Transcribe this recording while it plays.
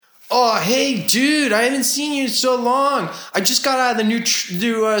Oh, hey, dude, I haven't seen you in so long. I just got out of the new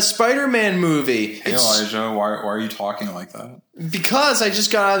Spider-Man movie. Hey, Elijah, why are you talking like that? Because I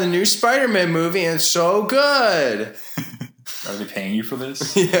just got out of the new Spider-Man movie and it's so good. Are they paying you for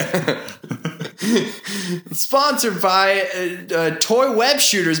this? Yeah. Sponsored by Toy Web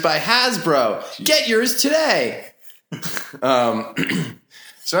Shooters by Hasbro. Jeez. Get yours today.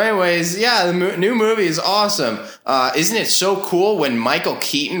 So anyways, yeah, the new movie is awesome. Isn't it so cool when Michael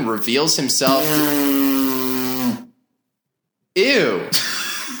Keaton reveals himself? Ew.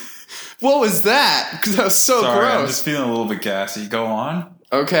 What was that? Because that was so Sorry, gross. I'm just feeling a little bit gassy. Go on.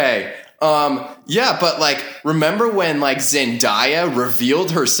 Okay. Yeah, but like, remember when like Zendaya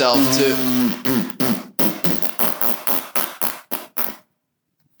revealed herself to...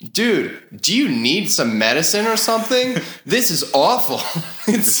 Dude, do you need some medicine or something? This is awful.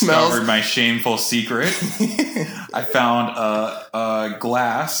 It smells... Discovered my shameful secret. I found a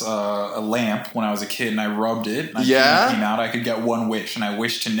glass, a lamp when I was a kid, and I rubbed it. And yeah? Came out. I could get one wish, and I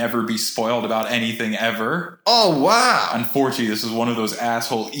wished to never be spoiled about anything ever. Oh, wow. Unfortunately, this is one of those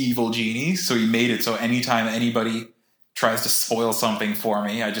asshole evil genies, so he made it so anytime anybody tries to spoil something for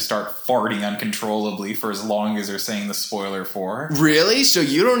me, I just start farting uncontrollably for as long as they're saying the spoiler for. Really? So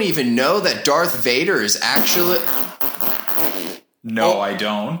you don't even know that Darth Vader is actually... No, I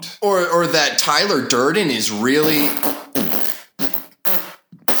don't. Or that Tyler Durden is really...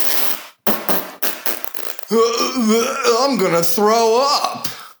 I'm gonna throw up.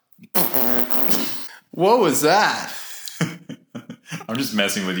 What was that? I'm just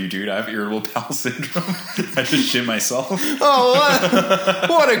messing with you, dude. I have irritable bowel syndrome. I just shit myself. Oh,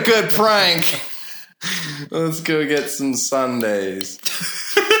 what a good prank. Let's go get some sundaes.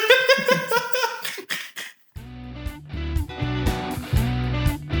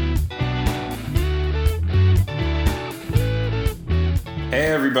 Hey,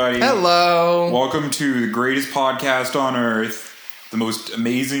 everybody. Hello. Welcome to the greatest podcast on earth. The most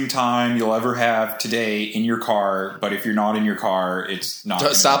amazing time you'll ever have today in your car. But if you're not in your car, it's not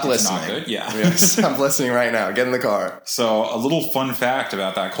good. Stop listening. Not good. Yeah. Stop listening right now. Get in the car. So a little fun fact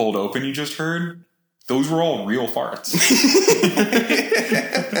about that cold open you just heard. Those were all real farts.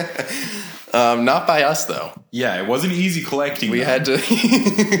 Not by us, though. Yeah, it wasn't easy collecting We them. had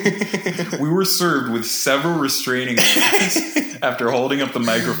to... We were served with several restraining orders after holding up the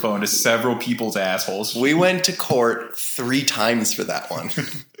microphone to several people's assholes. We went to court 3 times for that one.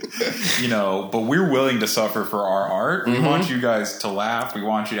 You know, but we're willing to suffer for our art. We want you guys to laugh. We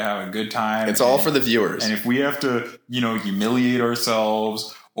want you to have a good time. It's all for the viewers. And if we have to, humiliate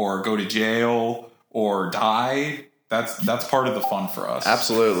ourselves or go to jail or die, that's part of the fun for us.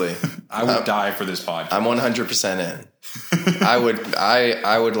 Absolutely. I would die for this podcast. I'm 100% in.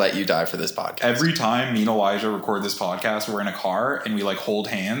 I would let you die for this podcast. Every time me and Elijah record this podcast, we're in a car and we hold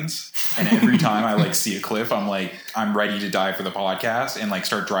hands. And every time I see a cliff, I'm ready to die for the podcast and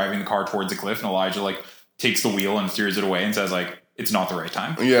start driving the car towards the cliff. And Elijah takes the wheel and steers it away and says it's not the right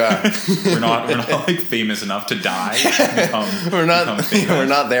time. Yeah. we're not famous enough to die. We're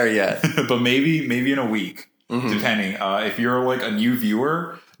not there yet. But maybe in a week, depending. If you're a new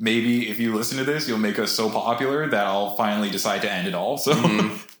viewer, maybe if you listen to this, you'll make us so popular that I'll finally decide to end it all. So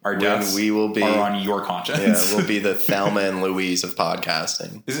our deaths are on your conscience. Yeah, we'll be the Thelma and Louise of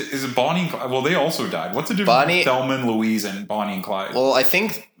podcasting. Is it Bonnie and Clyde? Well, they also died. What's the difference between Thelma and Louise and Bonnie and Clyde? Well, I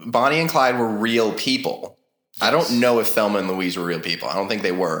think Bonnie and Clyde were real people. Yes. I don't know if Thelma and Louise were real people. I don't think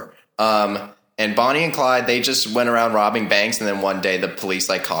they were. And Bonnie and Clyde, they just went around robbing banks, and then one day the police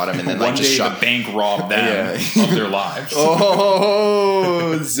caught them, and then one just day shot the bank robbed them of their lives.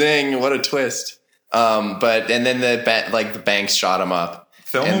 Oh, zing! What a twist! And then the banks shot them up.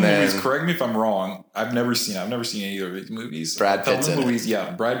 Thelma and Louise, correct me if I'm wrong. I've never seen either of these movies. Brad Pitt's Thelma and in Louise,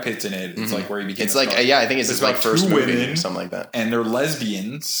 yeah, Brad Pitt's in it. It's where he became. It's I think it's his first movie or something like that. And they're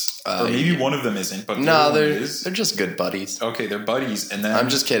lesbians, or maybe one of them isn't. But no, they're just good buddies. Okay, they're buddies, and then I'm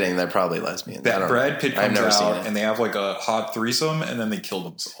just kidding. They're probably lesbians. That Brad Pitt comes out, and they have a hot threesome, and then they kill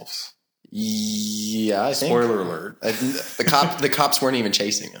themselves. Yeah, I think. Spoiler alert. The cops weren't even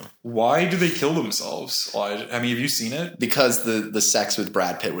chasing him. Why do they kill themselves? I mean, have you seen it? Because the sex with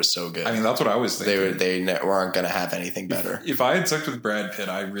Brad Pitt was so good. I mean, that's what I was thinking. They weren't going to have anything better. If I had sex with Brad Pitt,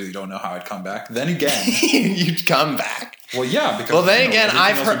 I really don't know how I'd come back. Then again, you'd come back. Well, yeah. Because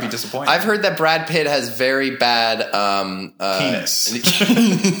I've heard that Brad Pitt has very bad penis.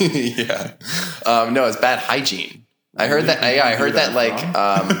 Yeah. No, it's bad hygiene. I heard that. Yeah, I heard that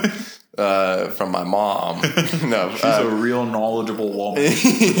from my mom. No, she's a real knowledgeable woman.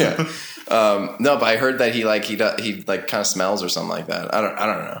 Yeah. No, but I heard that he kind of smells or something like that. I don't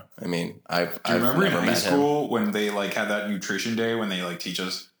know. I mean, Do you remember in high school when they had that nutrition day when they teach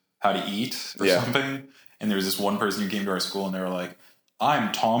us how to eat or something. And there was this one person who came to our school and they were like,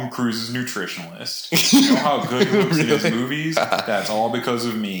 I'm Tom Cruise's nutritionalist. You know how good he looks in his movies? That's all because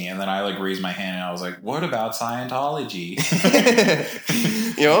of me. And then I like raised my hand and I was like, what about Scientology?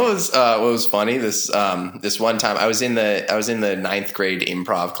 You know what was funny? This one time I was in the ninth grade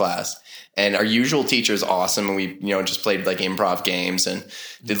improv class. And our usual teacher is awesome, and we, just played like improv games and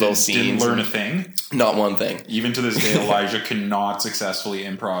did little scenes. Didn't learn a thing? Not one thing. Even to this day, Elijah cannot successfully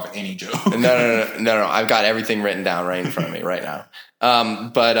improv any joke. No. I've got everything written down right in front of me right now.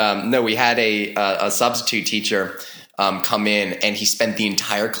 No, we had a substitute teacher come in, and he spent the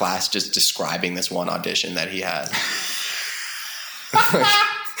entire class just describing this one audition that he had.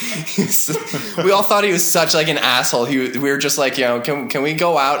 We all thought he was such like an asshole. We were just like, can we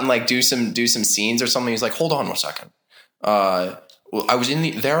go out and like do some scenes or something? He's like, hold on 1 second. Well, I was in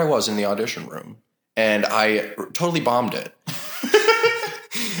the audition room and I totally bombed it.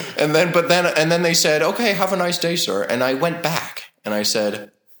 and then they said, okay, have a nice day, sir. And I went back and I said,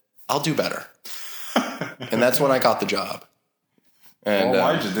 I'll do better. And that's when I got the job. And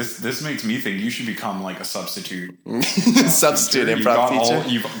Elijah, this makes me think you should become like a substitute improv teacher.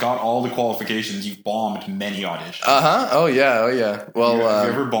 You've got all the qualifications. You've bombed many auditions. Oh yeah. Well, have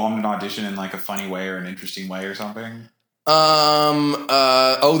you ever bombed an audition in like a funny way or an interesting way or something?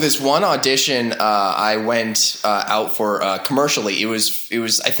 This one audition, I went out for commercially. It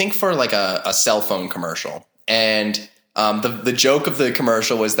was I think for like a cell phone commercial, and the joke of the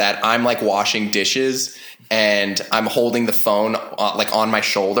commercial was that I'm like washing dishes. And I'm holding the phone like on my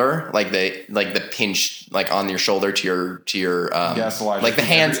shoulder, like the pinch like on your shoulder to your yes, Elijah, like the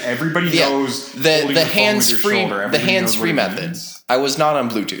hands. Everybody knows the hands free method. I was not on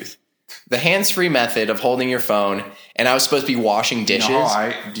Bluetooth. The hands free method of holding your phone, and I was supposed to be washing dishes.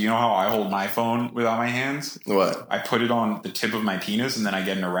 Do you know how I hold my phone without my hands? What? I put it on the tip of my penis, and then I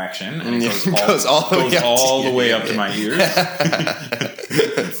get an erection, and it goes all the way up to my ears.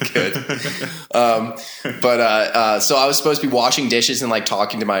 That's good. So I was supposed to be washing dishes and like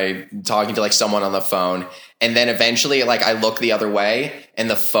talking to like someone on the phone, and then eventually like I look the other way, and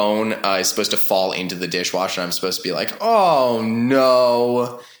the phone is supposed to fall into the dishwasher. And I'm supposed to be like, oh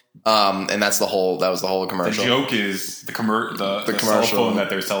no. And that was the whole commercial. The joke is the commercial cell phone that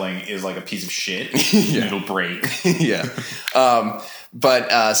they're selling is like a piece of shit. And it'll break. Yeah.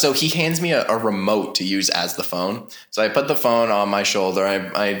 So he hands me a remote to use as the phone. So I put the phone on my shoulder.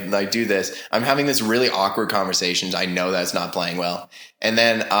 I do this. I'm having this really awkward conversations. I know that's not playing well. And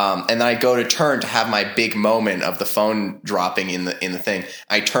then I go to turn to have my big moment of the phone dropping in the thing.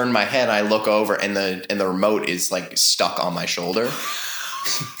 I turn my head, I look over, and the remote is like stuck on my shoulder.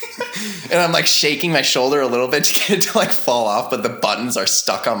 And I'm like shaking my shoulder a little bit to get it to like fall off, but the buttons are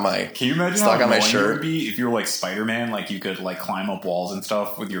stuck on my. Can you imagine how annoying it would be if you were like Spider-Man? Like you could like climb up walls and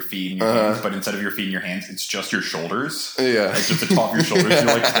stuff with your feet and your hands, but instead of your feet and your hands, it's just your shoulders. Yeah, like just the top of your shoulders. You're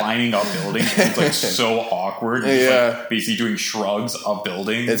like climbing up buildings. And it's like so awkward. You're just, like, basically doing shrugs up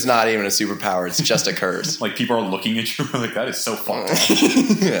buildings. It's not even a superpower. It's just a curse. Like people are looking at you like that is so fucked up.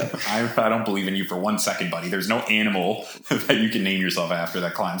 Yeah, I don't believe in you for 1 second, buddy. There's no animal that you can name yourself after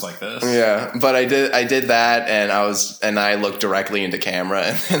that climbs like this. Yeah, but I did that, and I looked directly into camera,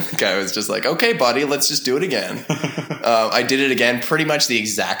 and then the guy was just like, "Okay, buddy, let's just do it again." I did it again. Pretty much the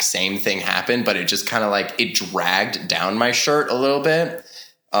exact same thing happened, but it just kind of like it dragged down my shirt a little bit.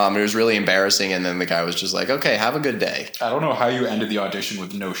 It was really embarrassing, and then the guy was just like, "Okay, have a good day." I don't know how you ended the audition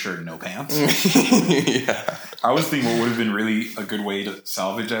with no shirt and no pants. Yeah. I was thinking what would have been really a good way to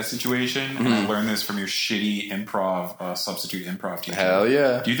salvage that situation, and I learned this from your shitty substitute improv teacher. Hell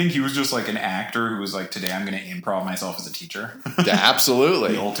yeah. Do you think he was just like an actor who was like, today I'm going to improv myself as a teacher? Yeah,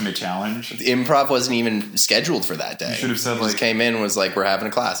 absolutely. The ultimate challenge. The improv wasn't even scheduled for that day. You should have said he just came in and was like, we're having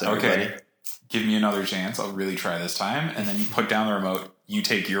a class, everybody. Okay, give me another chance. I'll really try this time. And then you put down the remote. You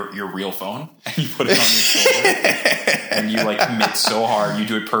take your real phone and you put it on your shoulder and you like commit so hard. You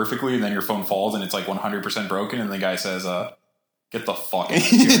do it perfectly and then your phone falls and it's like 100% broken. And the guy says, get the fuck out of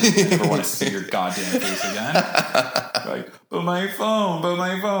here. I never want to see your goddamn face again. Like, but my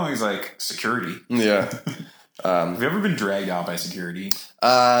phone. He's like, security. Yeah. Have you ever been dragged out by security?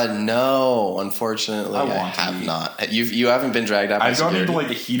 No, unfortunately, I have not. You haven't been dragged out by security? I got into like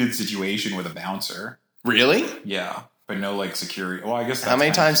a heated situation with a bouncer. Really? Yeah. But no, like, security. Well, I guess that's how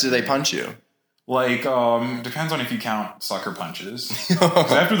many times do they punch you? Like, depends on if you count sucker punches.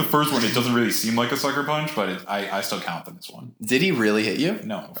 'Cause after the first one, it doesn't really seem like a sucker punch, but I still count them as one. Did he really hit you?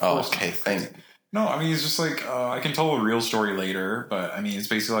 No. Oh, okay. No, I mean, it's just like, I can tell a real story later, but I mean, it's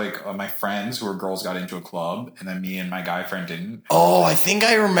basically like my friends who were girls got into a club, and then me and my guy friend didn't. Oh, I think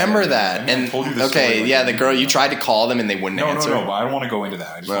I remember that. I told you this story, like, yeah, the girl, you tried to call them and they wouldn't answer. No, but I don't want to go into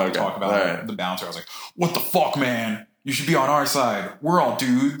that. I just want to talk about the bouncer. I was like, what the fuck, man? You should be on our side. We're all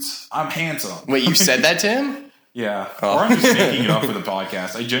dudes. I'm handsome. Wait, you said that to him? Yeah. Oh. Or I'm just making it up for the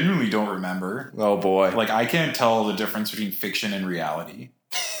podcast. I genuinely don't remember. Oh, boy. Like, I can't tell the difference between fiction and reality.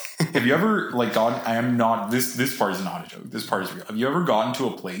 Have you ever, like, this part is not a joke. This part is real. Have you ever gotten to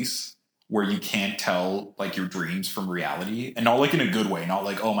a place where you can't tell, like, your dreams from reality? And not, like, in a good way. Not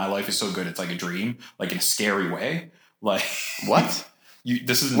like, oh, my life is so good, it's like a dream. Like, in a scary way. Like... What?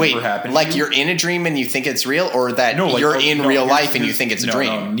 This has never happened. Like, you're in a dream and you think it's real? Or that you're in real life and you think it's a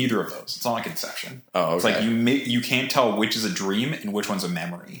dream? No, neither of those. It's not like Inception. Oh, okay. It's like you can't tell which is a dream and which one's a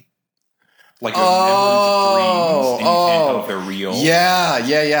memory. Like your memories of dreams, and you can't tell if they're real.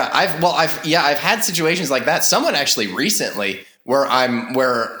 Yeah. I've had situations like that. Someone actually recently where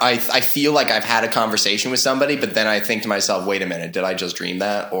I feel like I've had a conversation with somebody, but then I think to myself, wait a minute, did I just dream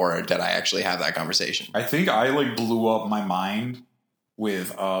that, or did I actually have that conversation? I think I like blew up my mind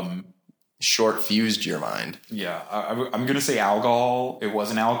with short fused your mind. Yeah, I'm gonna say alcohol. It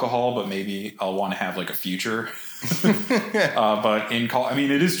wasn't alcohol, but maybe I'll want to have like a future. But in college, I mean,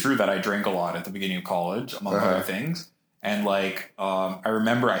 it is true that I drank a lot at the beginning of college, among other things. And like, I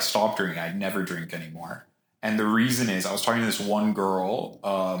remember I stopped drinking. I'd never drink anymore. And the reason is I was talking to this one girl,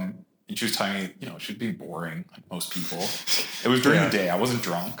 and she was telling me, she was being boring, like most people. It was during the day. I wasn't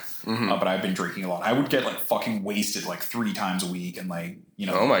drunk, but I've been drinking a lot. I would get like fucking wasted like 3 times a week, and like,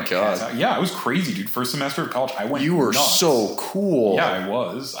 oh my god, yeah, it was crazy, dude. First semester of college, I went. You were nuts. So cool. Yeah, I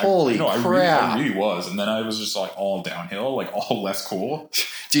was. Holy crap! I really was. And then I was just like all downhill, like all less cool.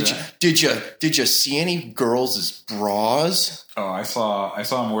 Did you see any girls' bras? Oh, I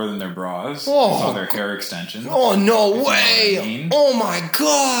saw more than their bras. I saw their hair extensions. Oh, no way! I mean? Oh my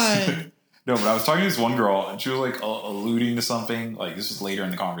god! No, but I was talking to this one girl, and she was like alluding to something. Like, this was later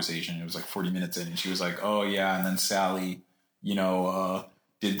in the conversation. It was like 40 minutes in, and she was like, "Oh yeah," and then Sally,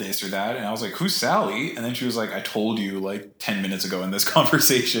 did this or that, and I was like, "Who's Sally?" And then she was like, "I told you like 10 minutes ago in this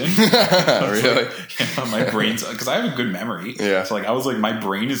conversation." Really? Like, my brain's, because I have a good memory. Yeah. So like, I was like, my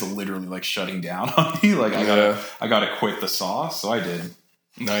brain is literally like shutting down on me. Like, I gotta quit the sauce. So I did.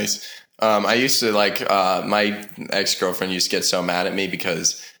 Nice. I used to my ex-girlfriend used to get so mad at me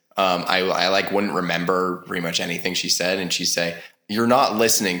because I like wouldn't remember pretty much anything she said, and she'd say, "You're not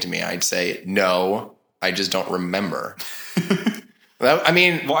listening to me." I'd say, "No, I just don't remember." I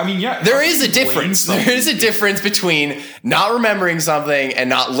mean, yeah. There is a difference. There is a difference between not remembering something and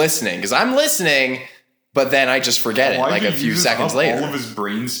not listening. Because I'm listening, but then I just forget it like a few seconds later. All of his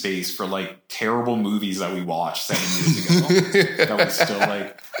brain space for like terrible movies that we watched 7 years ago. That was still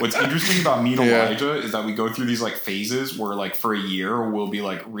like. What's interesting about me and Elijah is that we go through these like phases where like for a year we'll be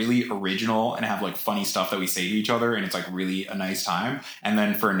like really original and have like funny stuff that we say to each other, and it's like really a nice time. And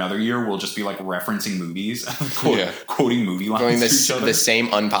then for another year we'll just be like referencing movies, quoting movie lines, going the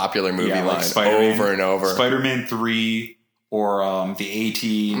same unpopular movie lines over and over. Spider-Man 3. Or the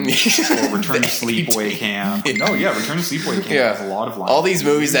A-Team, or Return to Sleepaway Camp. No, Return to Sleepaway Camp has a lot of lines. All these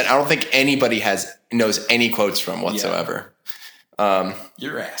movies that I don't think anybody knows any quotes from whatsoever.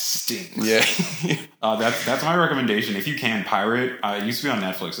 Your ass stinks. Yeah. That's my recommendation. If you can, pirate. It used to be on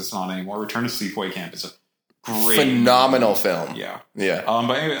Netflix. It's not anymore. Return to Sleepaway Camp is a great, phenomenal film. Yeah.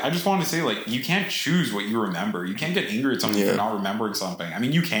 But anyway, I just wanted to say, like, you can't choose what you remember. You can't get angry at somebody for not remembering something. I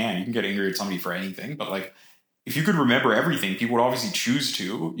mean, you can get angry at somebody for anything, but like, if you could remember everything, people would obviously choose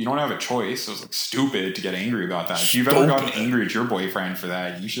to. You don't have a choice. So it's like stupid to get angry about that. If you've ever gotten angry at your boyfriend for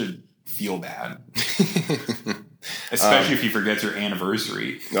that, you should feel bad. Especially if he forgets your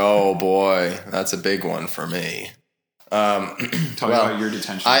anniversary. Oh boy, that's a big one for me. Tell me about your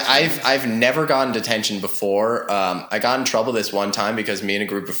detention. I've never gotten detention before. I got in trouble this one time because me and a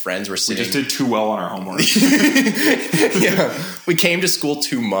group of friends were sitting. We just did too well on our homework. We came to school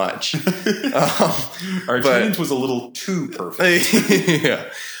too much. Our attendance was a little too perfect.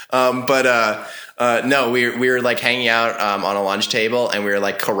 No, we were like hanging out on a lunch table, and we were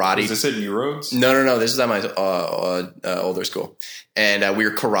like karate. Was this at New Roads? No. This is at my older school, and we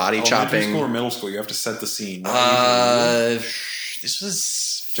were karate chopping. Elementary school or middle school? You have to set the scene. This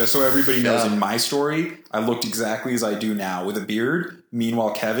was just so everybody knows. In my story, I looked exactly as I do now with a beard.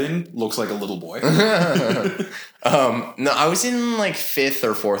 Meanwhile, Kevin looks like a little boy. No, I was in like 5th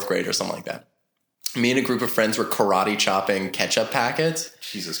or 4th grade or something like that. me and a group of friends were karate chopping ketchup packets.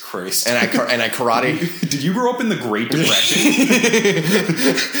 Jesus Christ. And I karate. Did you grow up in the Great Depression?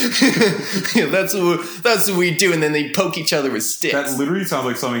 Yeah, that's what we do. And then they poke each other with sticks. That literally sounds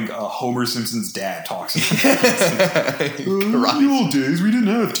like something Homer Simpson's dad talks about. In the old days, we didn't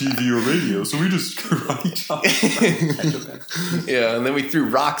have TV or radio, so we just karate chopped. Yeah, and then we threw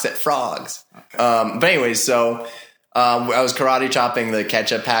rocks at frogs. Okay. But anyways, so I was karate chopping the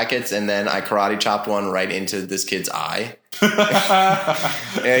ketchup packets, and then I karate chopped one right into this kid's eye.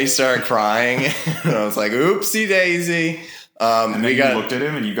 And he started crying. And I was like, oopsie daisy. And then you looked at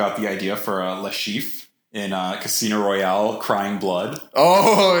him and you got the idea for Le Chiffre in Casino Royale, Crying Blood.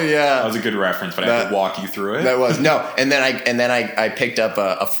 Oh, yeah. That was a good reference, but I have to walk you through it. That was. No. And then I picked up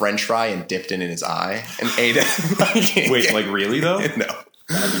a French fry and dipped it in his eye and ate it. Wait, like really though? No.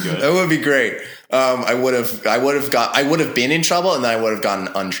 That'd be good. That would be great. I would have been in trouble, and then I would have gotten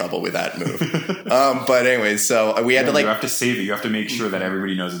in trouble with that move. But anyway, so we had to you have to save it. You have to make sure that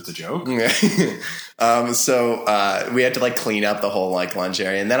everybody knows it's a joke. So we had to clean up the whole lunch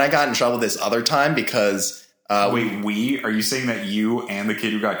area, and then I got in trouble this other time because. Wait, are you saying that you and the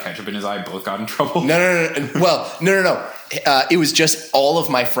kid who got ketchup in his eye both got in trouble? No. Well, no. It was just all of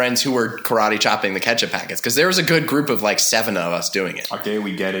my friends who were karate chopping the ketchup packets, because there was a good group of 7 of us doing it. Okay,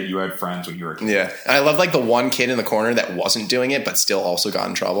 we get it. You had friends when you were a kid. Yeah. And I love the one kid in the corner that wasn't doing it, but still also got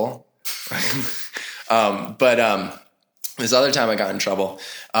in trouble. But this other time I got in trouble.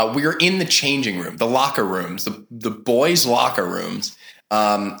 We were in the changing room, the locker rooms, the boys' locker rooms.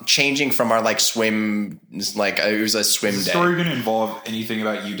 Changing from our swim, it was a swim day. Is the story going to involve anything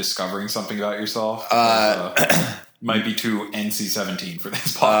about you discovering something about yourself? Might be too NC-17 for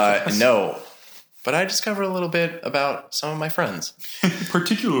this podcast. No, but I discovered a little bit about some of my friends,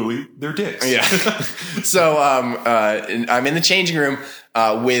 particularly their dicks. Yeah. So I'm in the changing room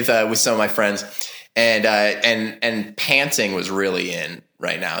with some of my friends, and pantsing was really in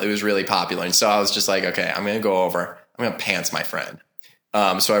right now. It was really popular, and so I was just like, okay, I'm going to go over. I'm going to pants my friend.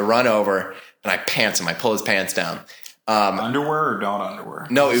 So I run over and I pants him. I pull his pants down. Underwear or not underwear?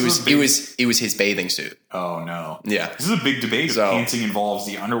 No, it was his bathing suit. Oh no. Yeah. This is a big debate if pantsing involves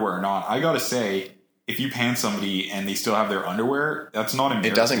the underwear or not. I gotta say, if you pants somebody and they still have their underwear, that's not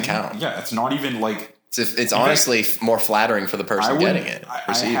embarrassing. It doesn't count. Yeah, it's not even it's honestly more flattering for the person getting it.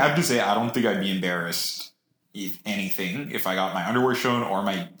 I have to say, I don't think I'd be embarrassed if I got my underwear shown or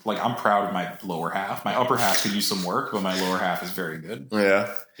I'm proud of my lower half. My upper half could use some work, but my lower half is very good.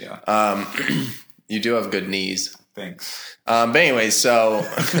 Yeah. Yeah. You do have good knees. Thanks. But anyway, so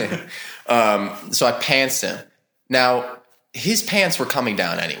I pantsed him. Now, his pants were coming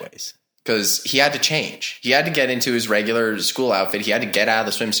down anyways because he had to change. He had to get into his regular school outfit. He had to get out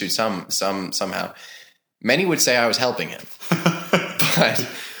of the swimsuit somehow. Many would say I was helping him.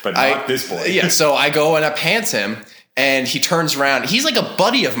 But not this boy. Yeah, so I go and I pants him, and he turns around. He's a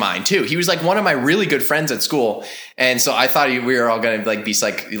buddy of mine, too. He was one of my really good friends at school. And so I thought we were all going to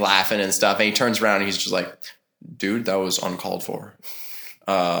be laughing and stuff. And he turns around and he's just like, dude, that was uncalled for.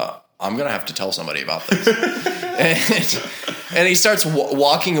 I'm going to have to tell somebody about this. and he starts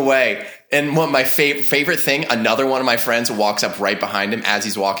walking away. And what my favorite thing, another one of my friends walks up right behind him as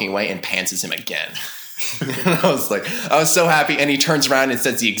he's walking away and pantses him again. I was so happy, and he turns around and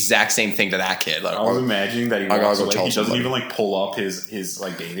says the exact same thing to that kid. I was imagining that he walks away. He doesn't even pull up his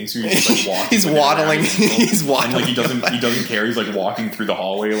bathing suit. He's just walking. He's waddling. He's waddling. And he doesn't care. He's walking through the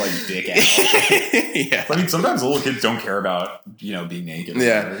hallway dick out. Yeah. I mean, sometimes little kids don't care about being naked.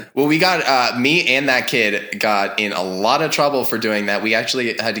 Yeah. Well, we got me and that kid got in a lot of trouble for doing that. We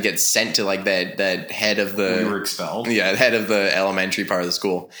actually had to get sent to the head of the. We were expelled. Yeah, head of the elementary part of the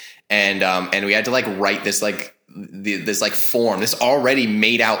school. And we had to write this this form, this already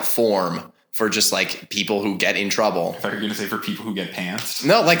made out form for just people who get in trouble. I thought you were going to say for people who get pants.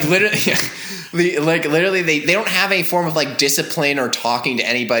 No, literally, literally they don't have a form of discipline or talking to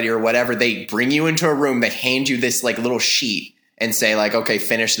anybody or whatever. They bring you into a room, they hand you this little sheet and say okay,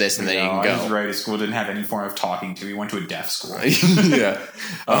 finish this, and then you can go. I was right. His school didn't have any form of talking to. He went to a deaf school. Yeah.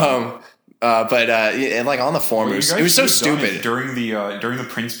 But on the form, it was so stupid. During the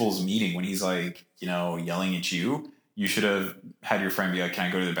principal's meeting, when he's yelling at you, you should have had your friend be like, "Can I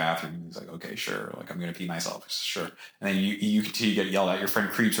go to the bathroom?" He's like, "Okay, sure." I'm going to pee myself. Sure. And then you continue to get yelled at. Your friend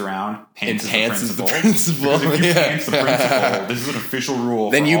creeps around, pants the principal. Because if you pants the principal, this is an official rule.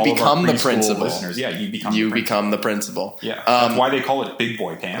 Then you become the principal. Listeners. Yeah, you become the principal. Yeah, that's why they call it big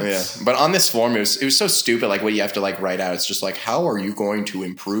boy pants. Yeah, but on this form, it was so stupid. What you have to write out, it's just how are you going to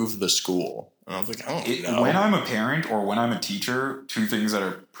improve the school? And I was like, I don't know. When I'm a parent or when I'm a teacher, two things that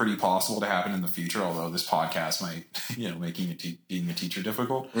are pretty possible to happen in the future, although this podcast might, making being a teacher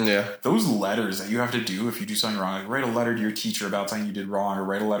difficult. Yeah. Those letters that you have to do if you do something wrong, like write a letter to your teacher about something you did wrong, or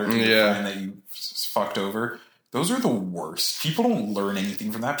write a letter to your friend that you fucked over. Those are the worst. People don't learn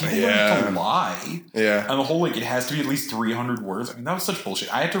anything from that. People learn to lie. Yeah. And the whole, it has to be at least 300 words. I mean, that was such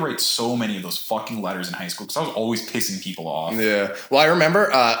bullshit. I had to write so many of those fucking letters in high school because I was always pissing people off. Yeah. Well, I remember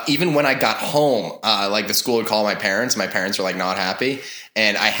even when I got home, the school would call my parents. My parents were, not happy.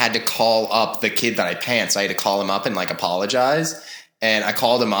 And I had to call up the kid that I pants. I had to call him up and, apologize. And I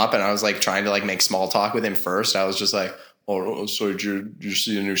called him up and I was, trying to, make small talk with him first. I was just like, oh, so did you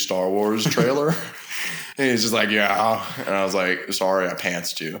see the new Star Wars trailer? And he's just like, yeah. And I was like, sorry, I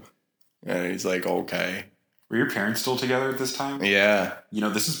pantsed you. And he's like, okay. Were your parents still together at this time? Yeah.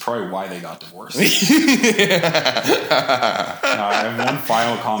 This is probably why they got divorced. I have one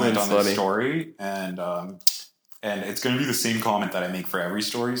final comment on this story. And it's going to be the same comment that I make for every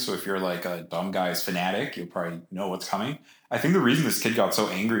story. So if you're a dumb guy's fanatic, you'll probably know what's coming. I think the reason this kid got so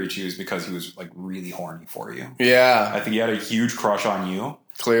angry at you is because he was really horny for you. Yeah. I think he had a huge crush on you.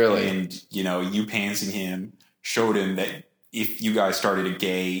 Clearly. And, you pantsing him showed him that if you guys started a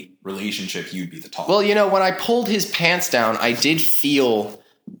gay relationship, you'd be the top. Well, when I pulled his pants down, I did feel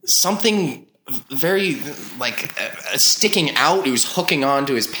something very sticking out. It was hooking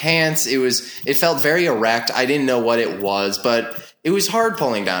onto his pants. It felt very erect. I didn't know what it was, but it was hard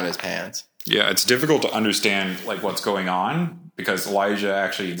pulling down his pants. Yeah, it's difficult to understand what's going on because Elijah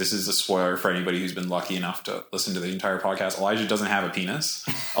actually, this is a spoiler for anybody who's been lucky enough to listen to the entire podcast. Elijah doesn't have a penis.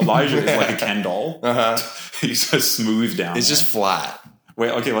 Elijah is like a Ken doll. He's just smooth down. It's just flat.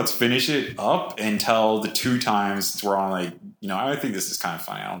 Wait, okay, let's finish it up and tell the 2 times we're on I think this is kind of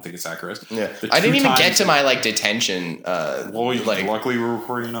funny. I don't think it's accurate. Yeah, I didn't even get to my detention. Luckily we're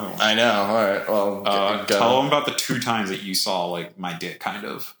recording another one. I know. All right. Well, tell them about the 2 times that you saw my dick kind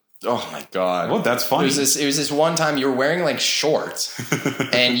of. Oh my god! Well, that's funny. It was this one time you were wearing shorts,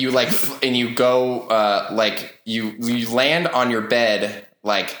 and you and you go you land on your bed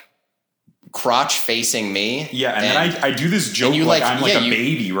crotch facing me. Yeah, and then I do this joke you I'm a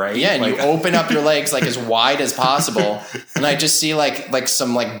baby, right? Yeah, and you open up your legs as wide as possible, and I just see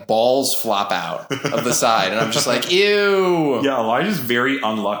some balls flop out of the side, and I'm just like, ew. Yeah, Elijah's very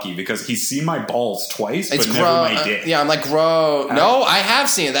unlucky because he's seen my balls twice, but never my dick. Yeah, I'm like, gross. No, I have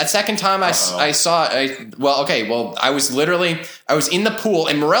seen it. That second time I saw it. I was in the pool,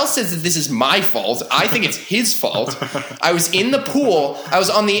 and Mirell says that this is my fault. I think it's his fault. I was in the pool. I was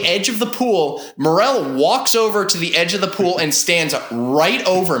on the edge of the pool. Mirell walks over to the edge of the pool and stands right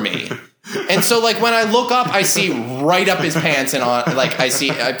over me. And so when I look up, I see right up his pants and on I see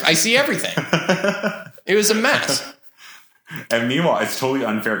everything. It was a mess. And meanwhile, it's totally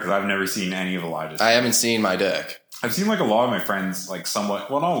unfair because I've never seen any of Elijah's. I haven't seen my dick. I've seen a lot of my friends somewhat,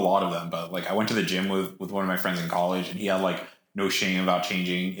 well, not a lot of them, but I went to the gym with one of my friends in college and he had no shame about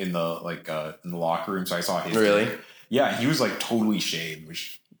changing in the locker room. So I saw his. Really? Dick. Yeah, he was totally shaved,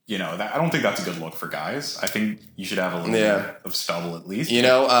 which I don't think that's a good look for guys. I think you should have a little bit of stubble at least.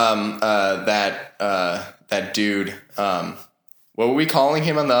 That dude. What were we calling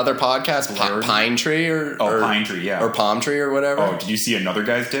him on the other podcast? Pine Tree or Pine Tree, yeah, or Palm Tree or whatever. Oh, did you see another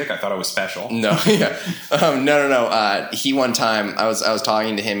guy's dick? I thought it was special. No, yeah, no. He one time I was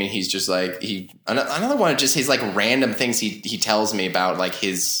talking to him and he's just another one of just his random things he tells me about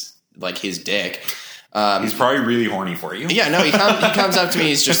his dick. He's probably really horny for you. Yeah, no, he comes up to me.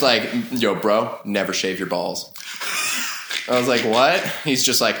 He's just like, yo, bro, never shave your balls. I was like, what? He's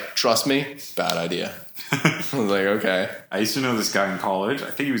just like, trust me, bad idea. I was like, okay. I used to know this guy in college.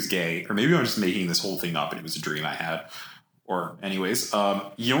 I think he was gay. Or maybe I'm just making this whole thing up and it was a dream I had. Or anyways,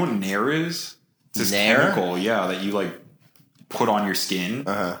 you know what Nair is? It's this chemical, that you put on your skin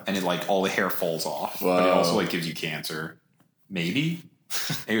and it all the hair falls off. Whoa. But it also gives you cancer. Maybe?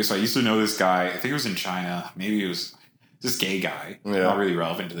 Anyway, so I used to know this guy. I think it was in China. Maybe it was this gay guy. Yeah. Not really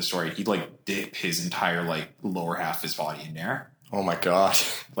relevant to the story. He'd dip his entire lower half of his body in there. Oh my god!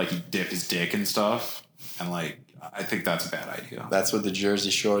 He'd dip his dick and stuff. And I think that's a bad idea. That's what the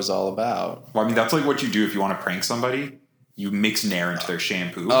Jersey Shore is all about. Well, I mean, that's what you do if you want to prank somebody. You mix Nair into their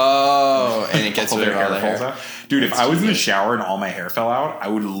shampoo. Oh, and it gets rid of all the hair. Out. Dude, if I was in the shower and all my hair fell out, I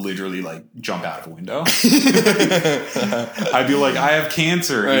would literally jump out of a window. I'd be like, I have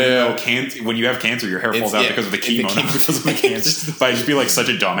cancer. When you have cancer, your hair falls out because of the chemo, not because of the cancer. But I'd just be such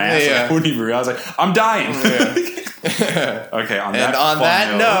a dumbass. I wouldn't even realize I'm dying. Okay, on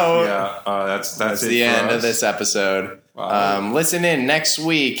that note, that's it the end of this episode. Wow. Listen in next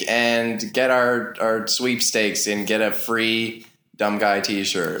week and get our sweepstakes and get a free dumb guy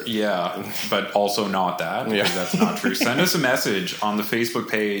t-shirt. Yeah, but also not that, because that's not true. Send us a message on the Facebook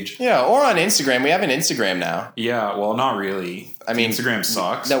page. Yeah, or on Instagram. We have an Instagram now. Yeah, well, not really. I mean, Instagram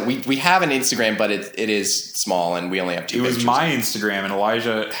sucks. No, we have an Instagram, but it is small, and we only have 2 pictures. It was my Instagram, and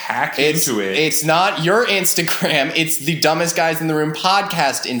Elijah hacked into it. It's not your Instagram. It's the Dumbest Guys in the Room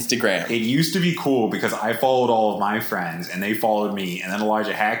podcast Instagram. It used to be cool because I followed all of my friends, and they followed me, and then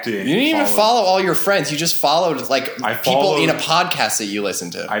Elijah hacked it. You didn't even follow all your friends. You just followed people in a podcast that you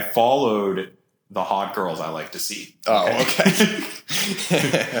listen to. I followed the hot girls I like to see. Oh, okay.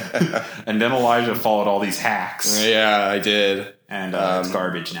 And then Elijah followed all these hacks. Yeah, I did. And it's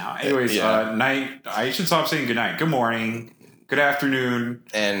garbage now. Anyways, night. I should stop saying good night. Good morning. Good afternoon.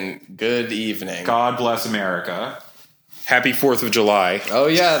 And good evening. God bless America. Happy 4th of July. Oh,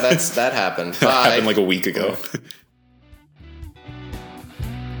 yeah, that happened. Bye. That happened like a week ago.